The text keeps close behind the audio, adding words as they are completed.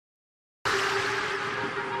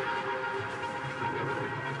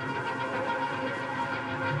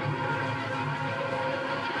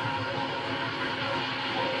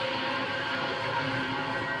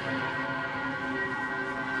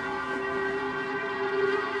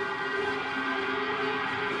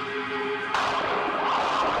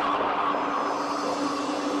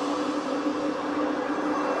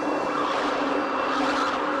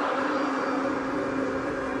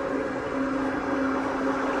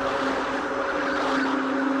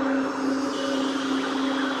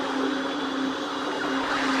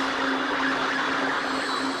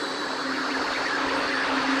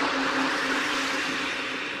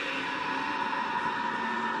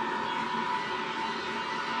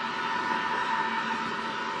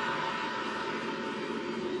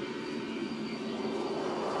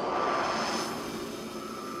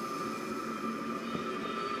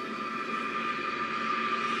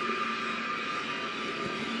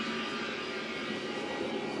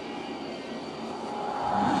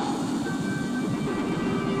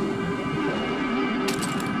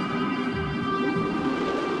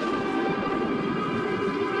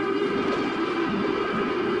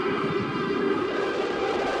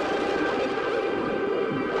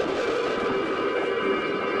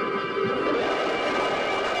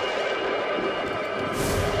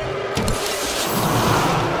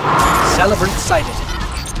sighted.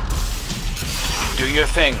 Do your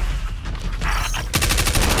thing.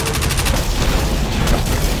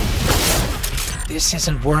 This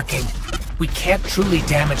isn't working. We can't truly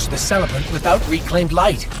damage the Celebrant without reclaimed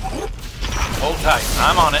light. Hold tight,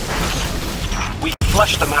 I'm on it. We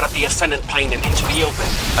flushed them out of the Ascendant plane and into the open.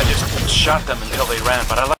 I just shot them until they ran,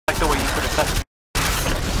 but I like the way you could have done it.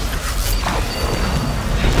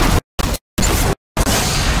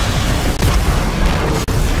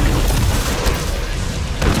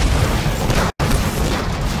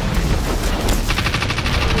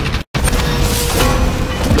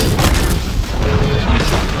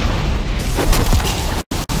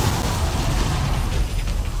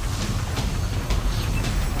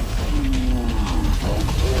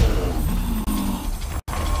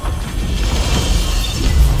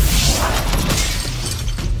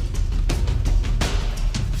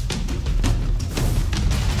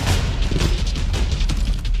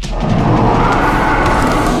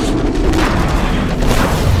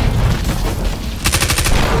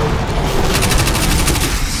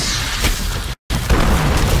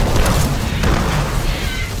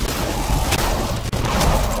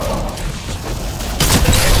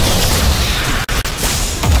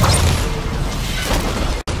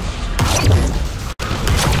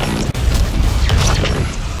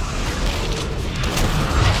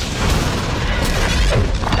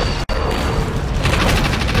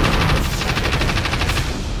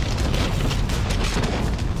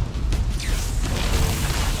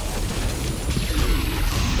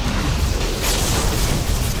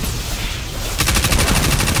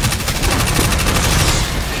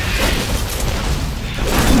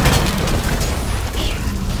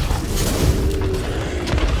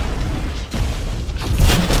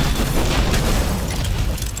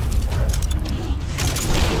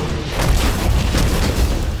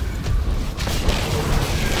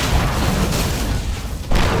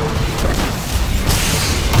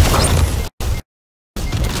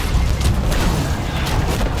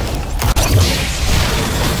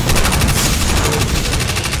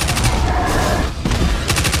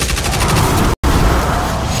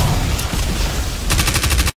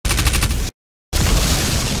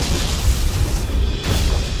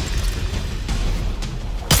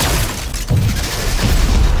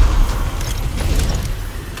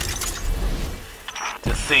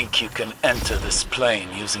 Think you can enter this plane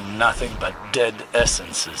using nothing but dead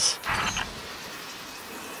essences.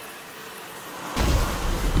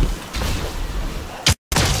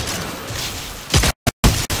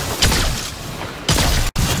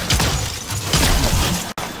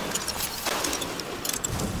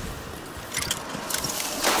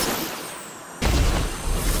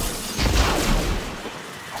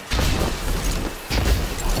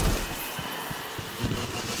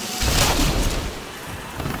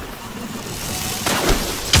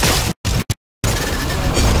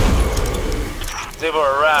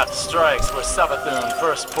 Zivor Wrath strikes where Savathun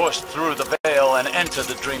first pushed through the veil and entered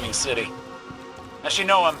the Dreaming City. Has she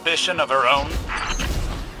no ambition of her own?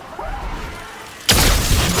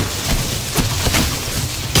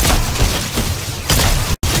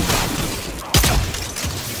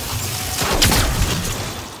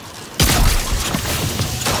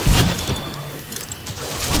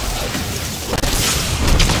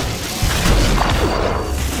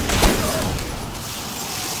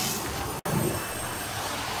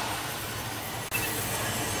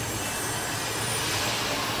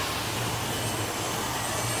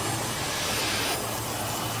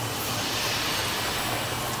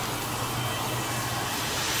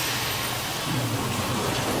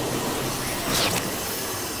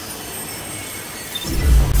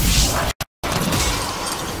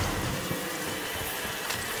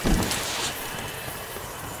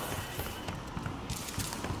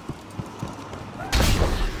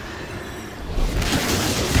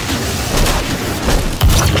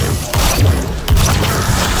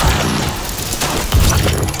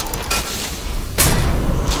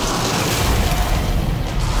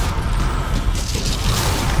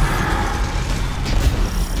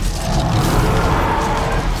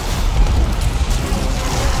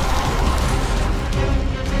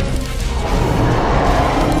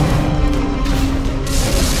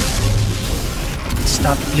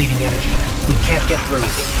 Stop bleeding energy. We can't get through. I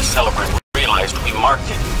think the Celebrant realized we marked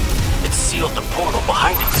it. It sealed the portal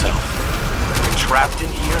behind itself. We're trapped in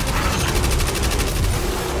here.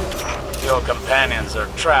 Your companions are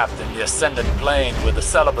trapped in the Ascendant Plane with the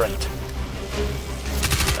Celebrant.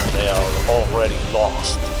 And they are already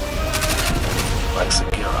lost. Like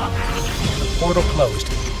Sagira. The portal closed,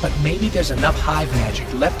 but maybe there's enough hive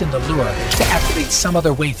magic left in the lure to activate some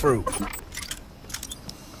other way through.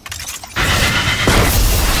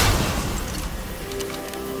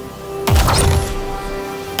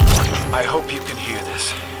 I hope you can hear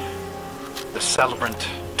this. The Celebrant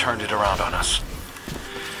turned it around on us.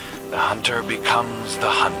 The hunter becomes the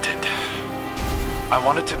hunted. I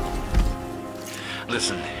wanted to...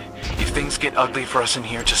 Listen, if things get ugly for us in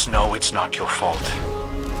here, just know it's not your fault.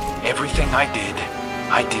 Everything I did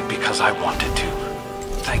because I wanted to.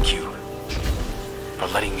 Thank you for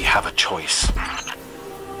letting me have a choice.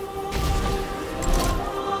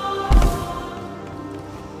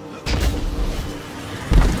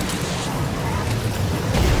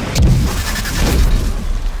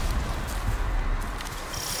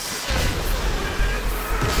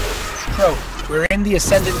 Crow, we're in the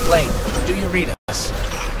Ascendant Plane. Do you read us?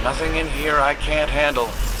 Nothing in here I can't handle.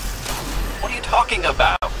 What are you talking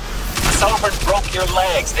about? The Celebrant broke your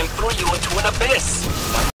legs and threw you into an abyss.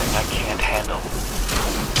 Nothing I can't handle.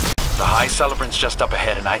 The High Celebrant's just up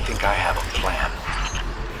ahead, and I think I have a plan.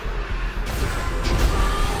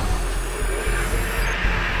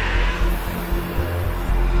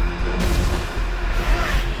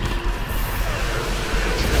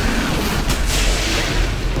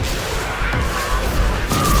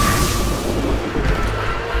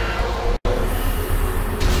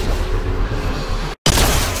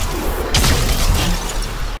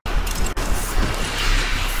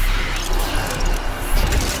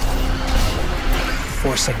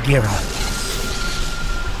 For Sagira.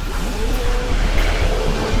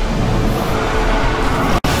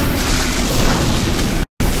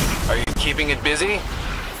 Are you keeping it busy?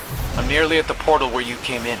 I'm nearly at the portal where you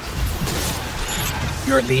came in.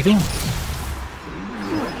 You're leaving?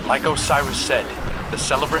 Like Osiris said, the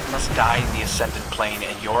Celebrant must die in the Ascendant Plane,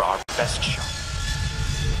 and you're our best shot.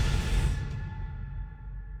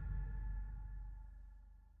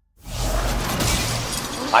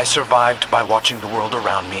 I survived by watching the world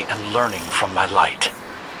around me and learning from my light.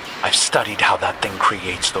 I've studied how that thing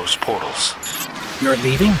creates those portals. You're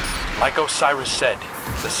leaving? Like Osiris said,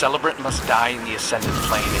 the Celebrant must die in the Ascendant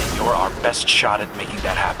Plane, and you're our best shot at making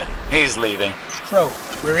that happen. He's leaving. Crow,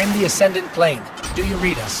 we're in the Ascendant Plane. Do you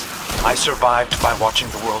read us? I survived by watching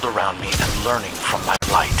the world around me and learning from my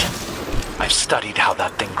light. I've studied how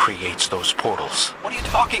that thing creates those portals. What are you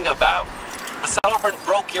talking about? The Celebrant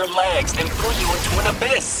broke your legs and threw you into an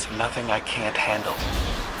abyss. Nothing I can't handle.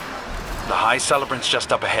 The High Celebrant's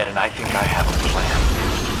just up ahead, and I think I have a plan.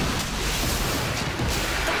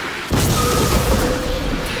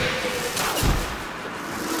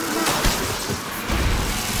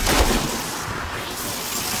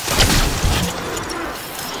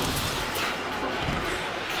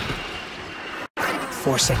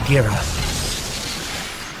 For Sagira.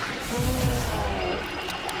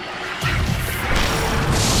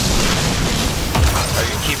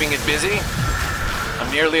 Keeping it busy?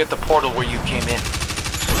 I'm nearly at the portal where you came in.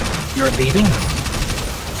 You're leaving?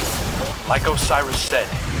 Like Osiris said,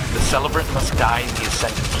 the Celebrant must die in the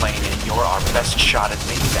Ascendant Plane, and you're our best shot at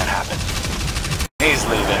making that happen. He's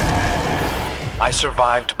leaving. I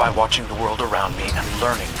survived by watching the world around me and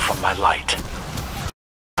learning from my light.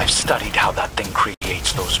 I've studied how that thing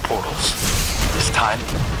creates those portals. This time,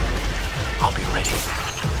 I'll be ready.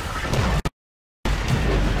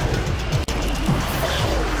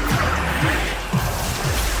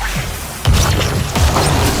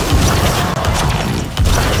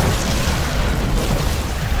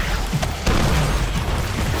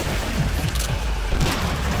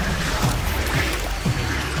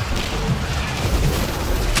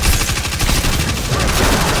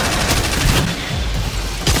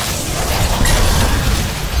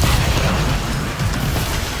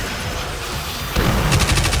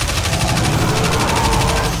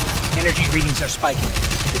 Readings are spiking.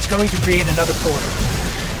 It's going to create another portal.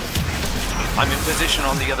 I'm in position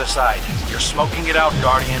on the other side. You're smoking it out,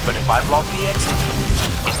 Guardian, but if I block the exit,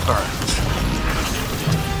 it burns.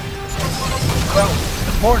 Crow,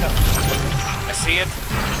 the portal. I see it.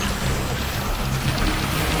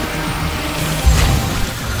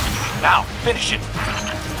 Now, finish it.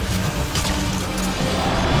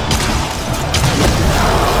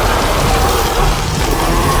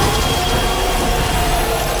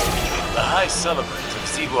 The High Celebrant of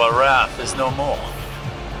Sigua Wrath is no more.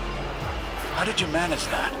 How did you manage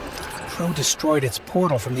that? Crow destroyed its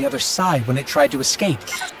portal from the other side when it tried to escape.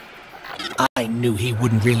 I knew he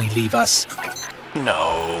wouldn't really leave us.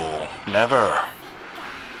 No, never.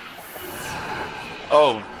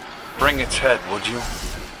 Oh, bring its head, would you?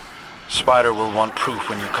 Spider will want proof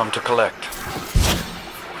when you come to collect.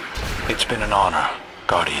 It's been an honor,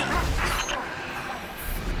 Guardian.